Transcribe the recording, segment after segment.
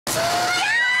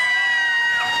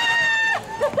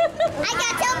I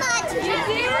got so much. You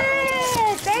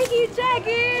did! Thank you,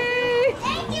 Jackie!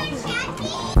 Thank you,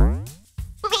 Jackie.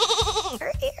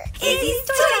 Izzy's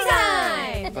toy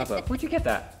time! Papa, where'd you get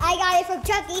that? I got it from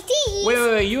Chuck E. Cheese.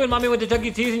 Wait. You and Mommy went to Chuck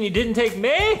E. Cheese and you didn't take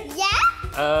me? Yeah?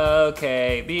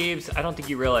 Okay, Beebs, I don't think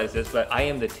you realize this, but I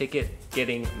am the ticket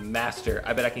getting master.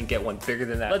 I bet I can get one bigger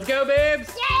than that. Let's go, Beebs!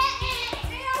 Yeah! I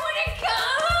want to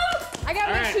come! I got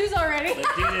my shoes already.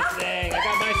 Let's do this thing. I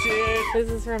got my shoes. This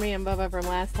is for me and Bubba from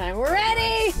last time. We're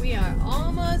ready! We are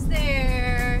almost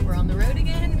there. We're on the road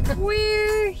again.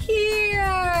 We're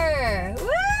here! Woo!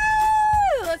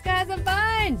 Let's go have some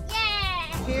fun!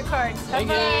 Yeah! Do your cards. Have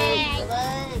fun.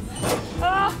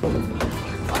 Oh.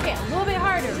 Okay, a little bit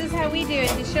harder. This is how we do it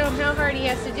to show him how hard he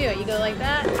has to do it. You go like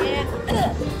that and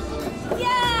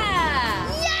yeah!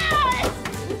 Yes!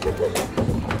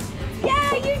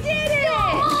 Yeah, you did it!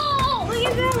 Oh, look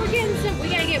at that, we're getting some. We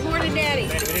gotta get more than Daddy.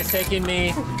 It's taking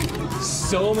me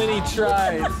so many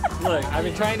tries. Look, I've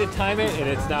been trying to time it and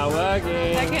it's not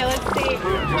working. Okay, let's see.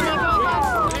 Come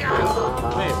on.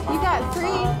 Babe, You got 3. I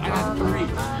got 3.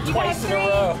 You Twice got in a 3.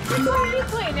 row. Which one are you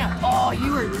playing now? Oh,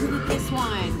 you were good at this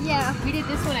one. Yeah. We did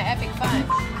this one at Epic Fun.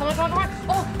 Come on.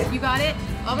 Oh, you got it.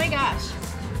 Oh my gosh.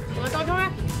 Come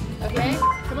on. Okay.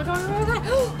 Come on.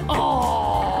 Oh.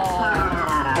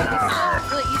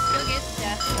 Look, you still get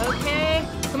stuff. Okay.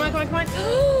 Come on.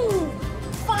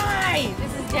 5.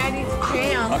 This is Daddy's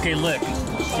jam. Okay, look. Do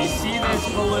you see this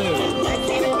balloon? I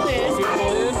see See the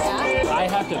balloon? Yeah. I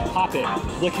have to pop it.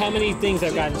 Look how many things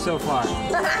I've gotten so far.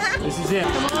 This is it.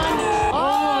 Come on.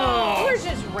 Oh, we're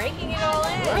just raking it all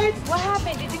in. What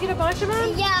happened? Did you get a bunch of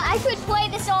them? Yeah, I could play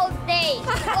this all day.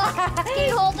 Can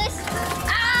you hold this?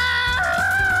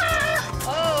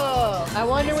 Oh, I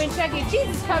wonder when Chuck E. Cheese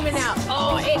is coming out.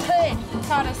 Oh, it could.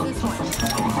 Taught us this one.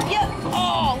 Yep.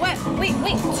 Oh, what? Wait.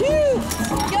 2.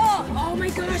 Yo. Oh my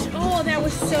gosh. Oh, that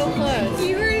was so close.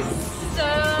 You were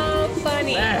so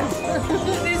funny.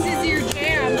 This is your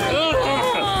jam.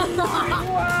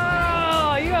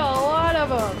 Wow, you got a lot of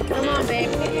them. Come on, babe.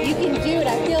 You can do it.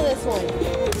 I feel this one.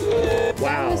 Wow.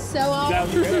 That was so awesome. That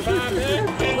was good.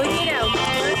 Look at how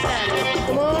close that is.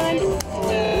 Come on.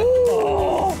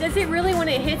 Does it really, when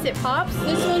it hits, it pops?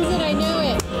 This one's it, I know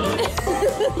it.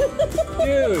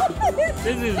 Dude,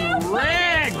 this is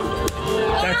rag.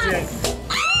 That's it.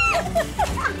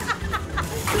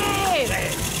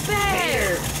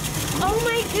 Babe. Oh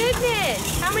my goodness.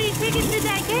 How many tickets did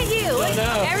that get you? I don't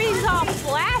know. Everything's all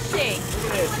flashing.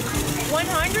 Look at this.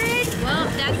 100? Well,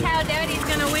 that's how Daddy's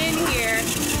gonna win here.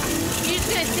 You're just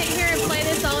gonna sit here and play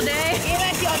this all day? Give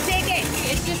us your ticket.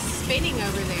 It's just spinning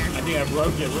over there. I think I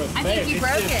broke it. Look, I think you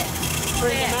broke it.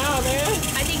 Bring them out, man.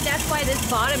 I think that's why this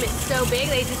bottom is so big.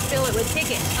 They just fill it with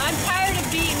tickets. I'm tired of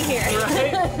being here.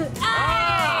 Right?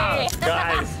 Hey!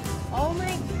 Guys, Oh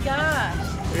my gosh.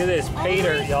 look at this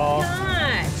pater, y'all. Oh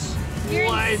my gosh. You're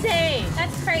What? insane.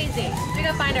 That's crazy. We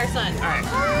gotta find our son. All right.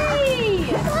 Hey! You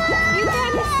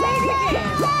got the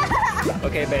ticket.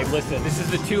 Okay, babe, listen. This is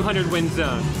the 200 win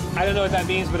zone. I don't know what that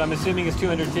means, but I'm assuming it's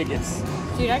 200 tickets.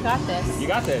 Dude, I got this. You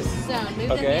got this. Zone. Move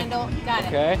the Okay. handle. Got it.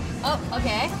 Okay. Oh,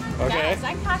 okay. Okay. Guys,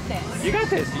 I got this. You got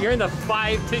this. You're in the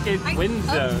 5-ticket win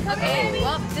zone. Okay.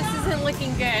 Well, this isn't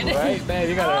looking good. Right, babe.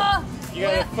 You gotta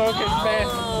focus, man.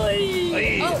 Oh,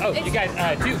 You guys,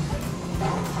 2.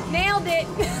 nailed it.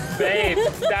 Babe,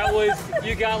 that was,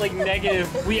 you got like negative.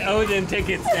 We owe them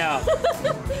tickets now.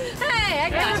 Hey, I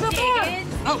got tickets.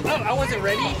 Oh, I wasn't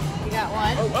ready. You got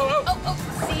one. Oh.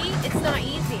 See? It's not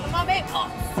easy. Come on, babe. Oh,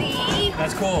 see?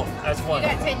 That's cool. That's You one.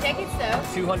 got 10 tickets, though.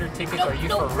 200 tickets. Are you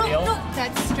for real? No.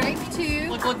 That's strike 2.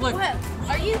 Look. What?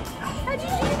 Are you? How'd you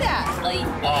do that?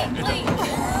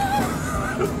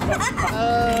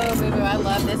 Oh, boo-boo, I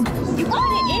love this. You got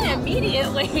it in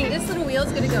immediately. This little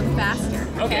wheel's gonna go faster.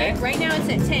 Okay. Right now it's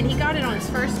at 10. He got it on his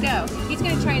first go. He's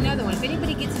gonna try another one. If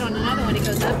anybody gets it on another one, it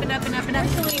goes up and up and up and up.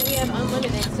 Actually, we have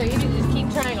unlimited, so you can just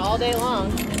keep trying all day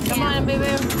long. Come on,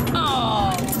 boo-boo.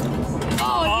 Oh,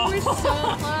 you were so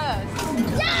close.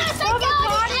 Yes, I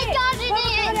got it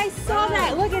in. I saw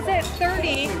that. Look, it's at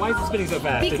 30. Why is it spinning so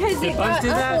fast? Because did it Bugs got do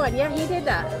up that? one. Yeah, he did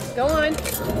that. Go on.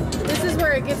 This is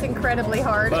where it gets incredibly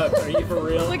hard. Bugs, are you for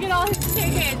real? Look at all his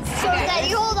tickets. So that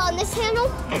you hold on this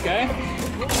handle? Okay.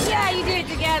 Yeah, you did it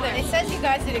together. It says you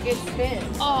guys did a good spin.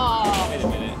 Oh. Wait a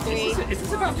minute. 3. Is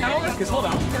this about power? Because hold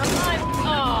on. Come on.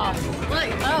 Oh. Look.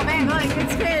 Oh, man. Look. Good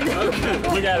spin.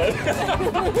 Look at it.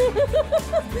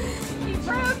 You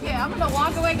broke it. I'm going to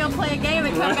walk away, go play a game,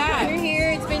 and come back. You're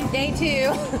here. It's been day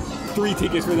 2. 3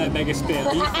 tickets for that mega spin.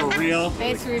 Are you for real?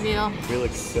 Face reveal. We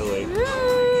look silly.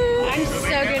 I'm so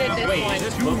good at this Wait, one. is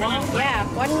this football? Yeah,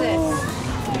 watch this.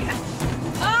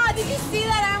 Oh, did you see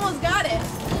that? I almost got it.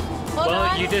 Hold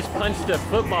Well, you just punched a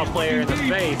football player in the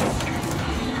face.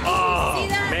 Oh, see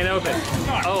that? man open.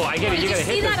 Oh, I get it. You gotta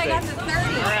hit see this that? thing. I got the 30. All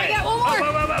right. I got one more.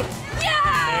 Up.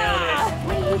 Yeah!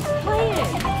 Wait, who's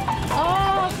playing?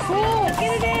 Oh, cool.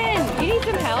 Get it in. You need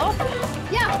some help?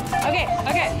 Yeah. Okay.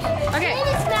 In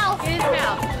his mouth. In his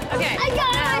mouth. Okay. I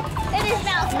got it. In his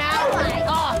mouth. Mouth.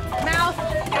 Oh, mouth.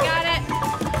 I got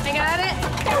it.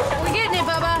 We're getting it,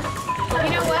 Bubba.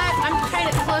 You know what? I'm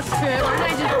kind of close to it. Why don't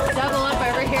I just double up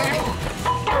over here?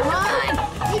 Come on.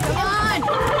 We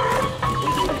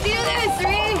can do this.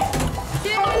 3,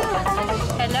 2.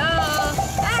 Hello.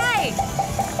 Hey.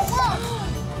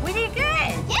 Whoa. We did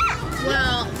good. Yeah.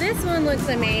 Well, this one looks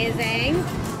amazing.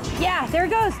 Yeah, there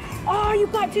it goes. Oh, you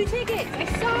got 2 tickets. I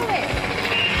saw it.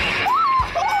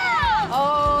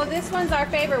 Oh, this one's our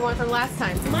favorite one from last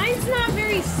time. Mine's not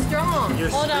very strong. Your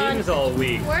Hold on. stream's all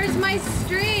weak. Where's my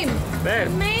stream?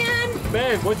 Ben,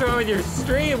 Man. what's wrong with your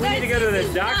stream? We need to go to the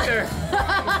doctor.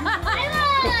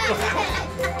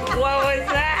 What was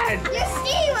that? Your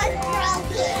steam was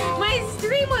broken. My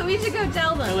stream went. We should go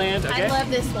tell them. Land, okay. I love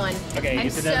this one. Okay, I'm you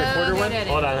said that the quarter so one? good at it.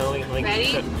 Hold on, let me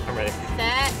Ready? I'm ready.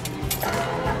 Set.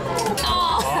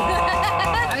 Oh!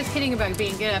 I was kidding about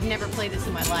being good. I've never played this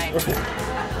in my life.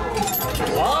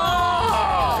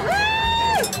 Oh!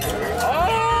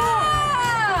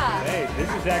 Ah! Hey, this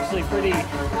is actually pretty.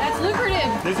 That's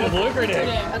lucrative. This is lucrative.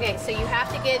 Okay, so you have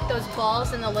to get those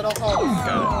balls in the little holes.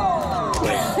 Got it.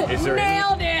 Wait, is there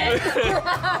Nailed it!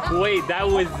 Wait, that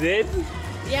was it?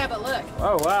 Yeah, but look.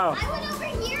 Oh, wow. I went over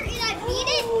here and I beat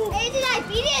it,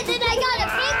 and then I got a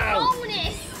Wow. big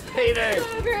bonus. Hey there.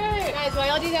 So great. Guys, while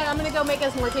y'all do that, I'm gonna go make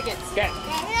us more tickets. Okay. And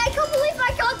I can't believe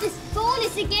I got this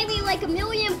bonus. It gave me like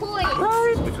 1,000,000 points.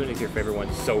 Which one is your favorite one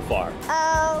so far?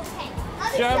 Okay.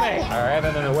 Show me. All right, I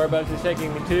don't know where Bubs is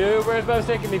taking me to. Where's Bubs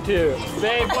taking me to?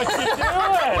 Babe, what you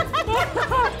doing?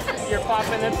 You're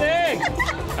popping the thing.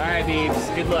 All right,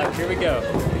 Beebs. Good luck. Here we go.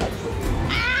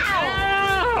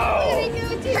 Ow!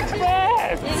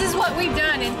 Babe. This is what we've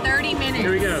done in 30 minutes.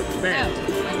 Here we go. Bam.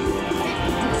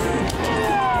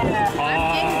 I'm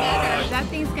getting better. That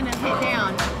thing's gonna hit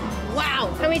down. Wow.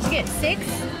 How many did you get? 6?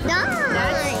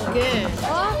 That's good.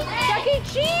 Oh, Chuck E.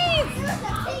 Cheese!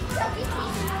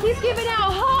 He's giving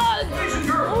out hugs. Boys and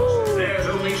girls, there's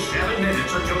only 7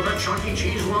 minutes until the Chuck E.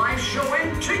 Cheese live show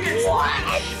and tickets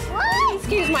launch.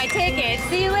 Excuse my ticket.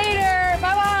 See you later.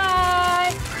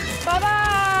 Bye-bye.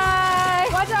 Bye-bye.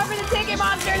 Watch out for the ticket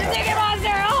monster. The ticket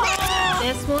monster. Oh.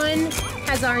 This one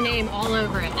has our name all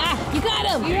over it. Ah, you got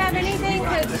him. You have anything?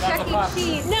 Because Chuck E.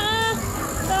 Cheese. Nah.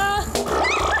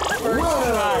 First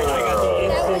try, I got the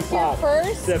That instant was your pop.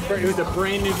 first? It was a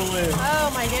brand new balloon. Oh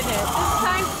my goodness. This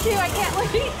times 2. I can't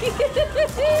wait.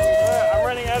 I'm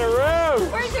running out of room.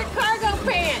 Where's your cargo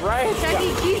pants? Right. Chuck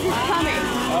E. Cheese is coming.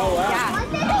 Oh, wow.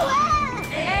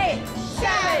 Yeah. 8,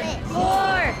 7,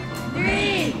 4,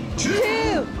 3,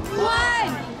 2,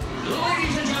 1.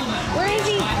 Ladies and gentlemen, Where is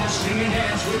he? sing and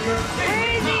dance with your Where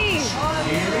is he?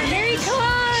 Here he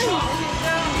comes.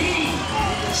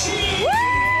 Cheese. Woo!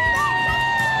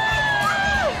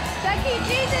 Chuck E.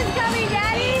 Cheese is coming,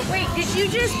 Daddy. Wait, did you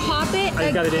just pop it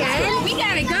I got it again? instant. We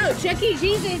gotta go. Chuck E.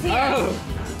 Cheese is here. Oh.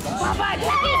 Papa,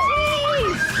 Chuck E.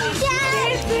 Cheese.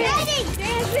 Dancing.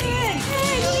 Dancing.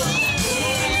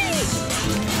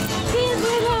 Dance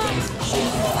with us.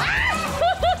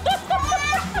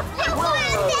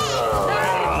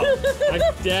 I'm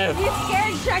deaf. You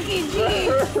scared Chuck E. Cheese.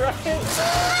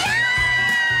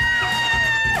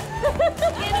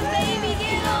 Get him, baby,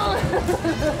 get him.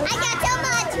 I got so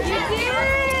much. You did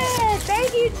it. Thank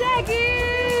you, Chucky.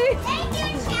 Thank you,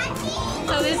 Jackie.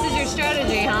 So this is your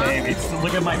strategy, huh? Baby,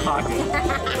 look at my pocket.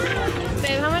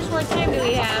 Babe, how much more time do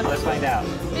we have? Let's find out.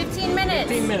 15 minutes.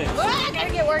 15 minutes. Well, I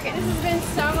gotta get working. This has been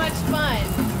so much fun.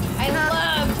 I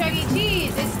love Chuck E.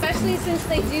 Cheese, especially since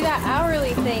they do that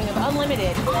hourly thing of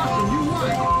unlimited.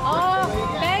 Oh,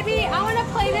 baby, I want to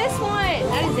play this one.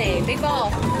 That is a big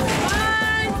ball. Come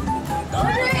on.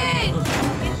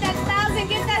 Get that 1,000.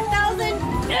 Get that 1,000.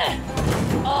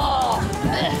 Oh.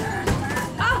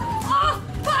 Oh,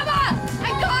 Papa,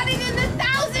 I got it in the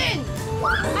 1,000.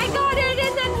 I got it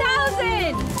in the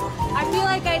 1,000. I feel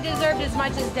like I deserved as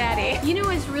much as Daddy. You know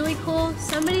what's really cool?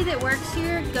 Somebody that works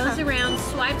here goes around,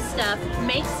 swipes stuff,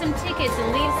 makes some tickets,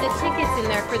 and leaves the tickets in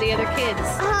there for the other kids.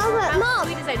 How Mom,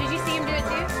 sweet is that? Did you see him do it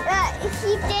too?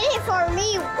 he did it for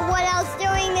me when I was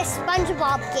doing the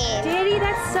SpongeBob game. Daddy,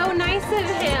 that's so nice of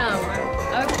him.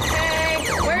 Okay,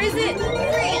 where is it? 3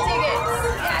 tickets.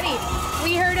 Daddy,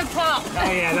 we heard a pop.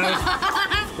 Oh, yeah,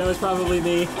 that was probably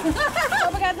me.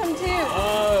 Papa got some too.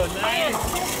 Oh, nice.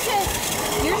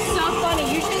 You're so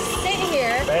funny. You just sit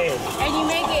here Babe. and you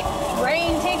make it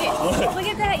rain tickets. Look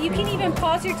at that. You can even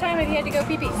pause your time if you had to go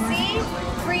pee-pee. See?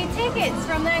 Free tickets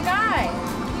from that guy.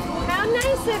 How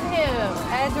nice of him.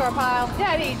 Add to our pile.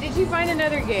 Daddy, did you find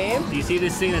another game? Do you see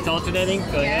this thing that's alternating,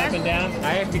 going Yeah. up and down?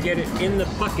 I have to get it in the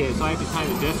bucket, so I have to time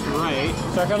it just right.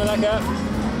 Start coming back up.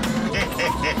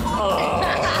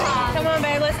 Oh. Come on,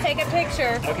 babe, let's take a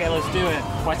picture. Okay, let's do it.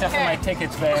 Watch out for my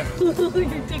tickets, babe. Your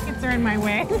tickets are in my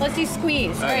way. Let's do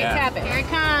squeeze. All right, yeah. tap it. Here it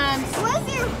comes. With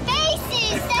your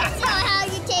faces, that's not how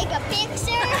you take a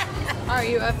picture. Are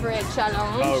you up for a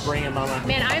challenge? Oh, bring it, mama.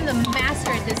 Man, I'm the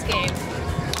master at this game.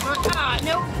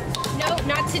 Nope. Nope,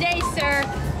 not today, sir.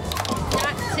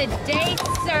 Not today,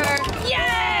 sir.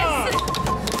 Yes!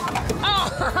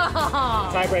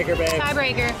 Oh! Tiebreaker, babe.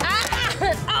 Tiebreaker.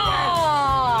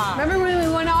 Oh! Remember when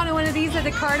we went on one of these at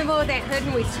the carnival with that hood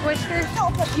and we squished her?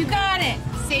 You got it.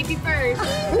 Safety first.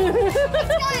 It's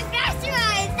going faster than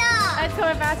I thought. That's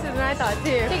going faster than I thought,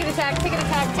 too. Take it attack, take it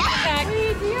attack, take it attack. What are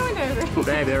you doing over there?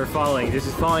 Babe, they were falling. This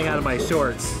is falling out of my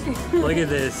shorts. Look at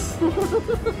this.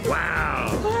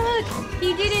 Wow. Look,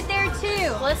 he did it there,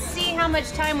 too. Let's see how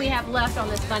much time we have left on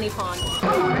this bunny pond.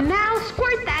 Now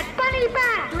squirt that bunny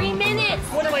back. 3 minutes.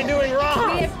 What am I doing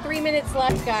wrong? We have 3 minutes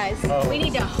left, guys. Oh. We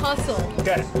need to hustle.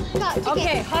 Okay.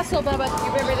 Okay, hustle, Bubba.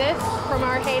 You remember this from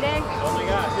our heyday? Oh my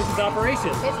gosh, this is operation.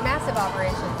 It's massive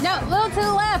operation. No, little to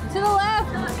the left, to the left.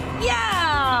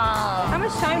 Yeah! How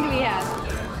much time do we have?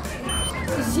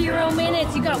 0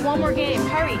 minutes. You got one more game.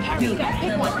 Hurry, hurry. You got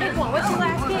pick one, pick one. What's your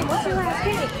last game? What's your last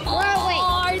game?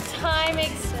 Oh, our time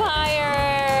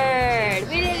expired.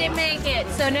 We didn't make it.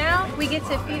 So now we get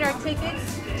to feed our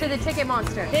tickets to the ticket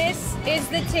monster. This is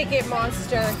the ticket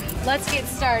monster. Let's get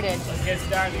started. Let's get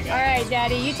started, All guys. right,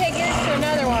 Daddy, you take yours to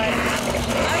another one.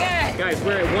 Okay. Guys,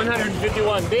 we're at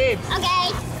 151 babes.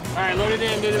 Okay. All right, load it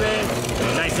in,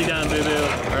 boo-boo. Nicely done, boo-boo.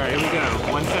 All right, here we go.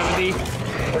 170.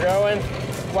 We're going.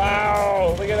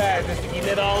 Wow, look at that. Just eating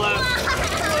it all up. All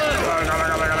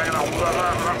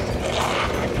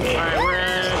right, we're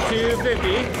at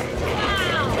 250.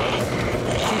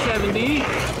 270.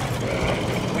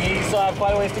 We still have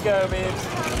quite a ways to go, babes.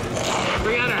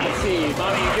 300. Let's see,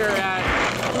 Mommy, you're at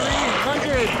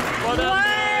 300. Well done,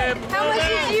 babe. How Well much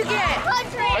done. did you get?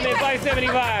 I'm at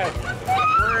 575.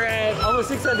 We're at almost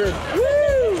 600.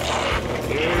 Woo!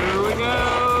 Here we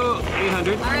go.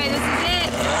 800. All right, this is it.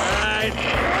 All right.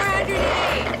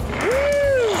 408.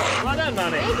 Woo! Well done,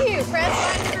 Mommy. Thank you. Press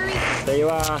button for receipt. There you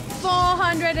are.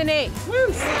 408. Woo!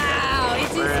 Wow, it is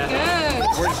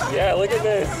good. Yeah, look at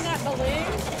this. From that balloon.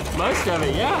 Most of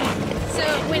it, yeah. So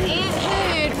when Aunt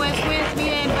Hood was with me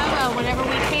and Bubba, whenever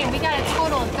we came, we got a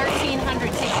total of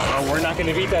 1,300 tickets. Oh, we're not going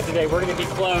to beat that today. We're going to be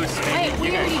close. Wait, we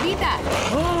already beat that.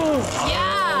 Oh,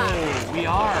 Yeah. we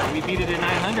are. We beat it at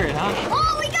 900, huh?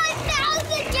 Oh, we got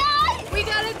 1,000, guys. We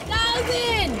got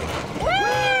 1,000.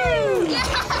 Woo!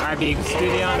 All right, Beaks, do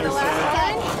the honors. The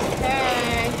last one?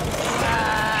 Okay.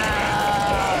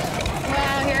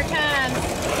 Well, here it comes.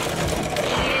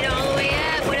 Get it all the way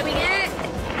up. What do we get?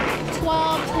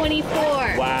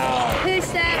 1224. Wow. Push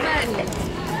that button.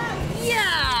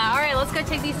 Yeah. All right, let's go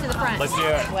take these to the front. Let's do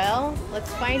it. Well,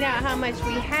 let's find out how much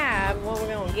we have, what we're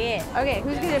gonna get. Okay,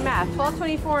 who's good at math?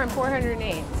 1224 and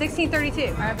 408. 1632.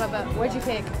 All right, Bubba, what'd you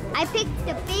pick? I picked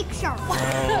the big shark. Oh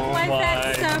Why is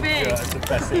that my so big? God, it's the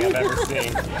best thing I've ever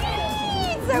seen.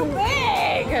 So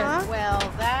big! Uh-huh. Well,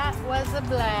 that was a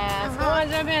blast. Come on,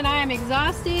 jump in. I am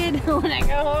exhausted when I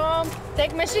go home.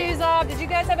 Take my shoes off. Did you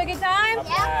guys have a good time?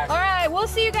 Yeah. All right, we'll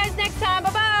see you guys next time.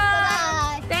 Bye-bye.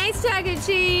 Bye. Thanks, Chuck E.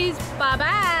 Cheese.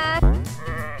 Bye-bye.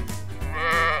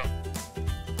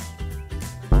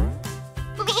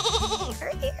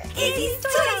 Izzy's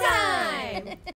toy time.